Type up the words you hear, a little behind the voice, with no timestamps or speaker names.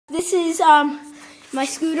This is my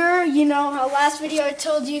scooter. You know how last video I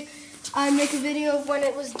told you I'd make a video of when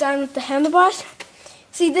it was done with the handlebars.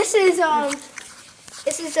 See, this is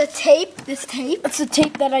a tape. This tape. It's the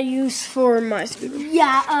tape that I use for my scooter.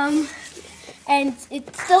 Yeah. And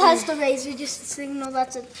it still has the razor, just to signal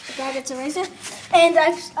that it's a razor. And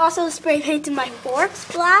I've also spray painted my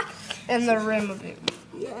forks black. And the rim of it.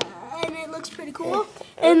 Yeah, and it looks pretty cool.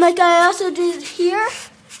 And like I also did here.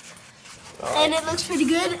 And it looks pretty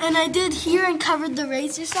good. And I did here and covered the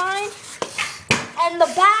razor sign. And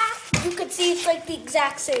the back, you could see it's like the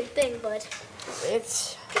exact same thing, but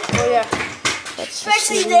it's, oh yeah.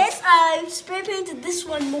 Especially this, I spray painted this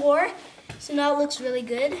one more. So now it looks really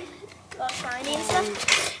good. All shiny and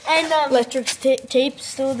stuff. And electric tape's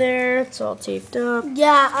still there. It's all taped up.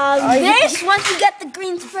 Yeah, this, once you get the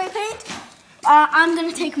green spray paint, I'm going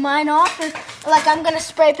to take mine off. Like I'm going to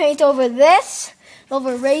spray paint over this.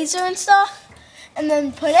 Over razor and stuff, and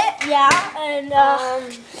then put it, and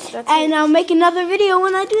I'll make another video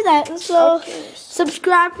when I do that. So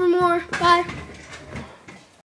subscribe for more. Bye.